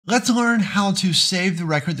Let's learn how to save the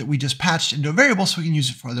record that we just patched into a variable so we can use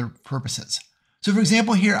it for other purposes. So for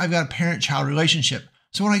example, here I've got a parent-child relationship.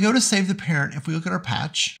 So when I go to save the parent, if we look at our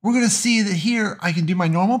patch, we're going to see that here I can do my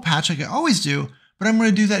normal patch like I always do, but I'm going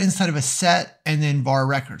to do that inside of a set and then var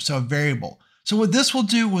record, so a variable. So what this will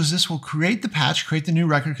do is this will create the patch, create the new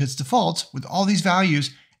record because it's default with all these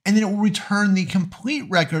values, and then it will return the complete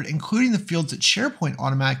record, including the fields that SharePoint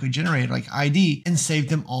automatically generated, like ID, and save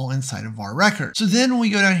them all inside of var record. So then when we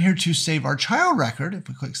go down here to save our child record, if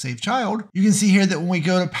we click Save Child, you can see here that when we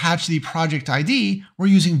go to patch the project ID, we're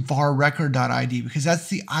using var record.id because that's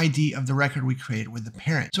the ID of the record we created with the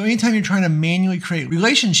parent. So anytime you're trying to manually create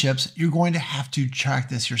relationships, you're going to have to track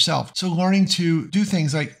this yourself. So learning to do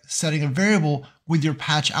things like setting a variable with your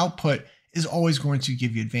patch output is always going to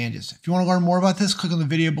give you advantages. If you want to learn more about this, click on the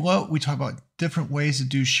video below. We talk about different ways to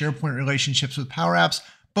do SharePoint relationships with PowerApps,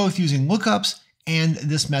 both using lookups and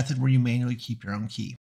this method where you manually keep your own key.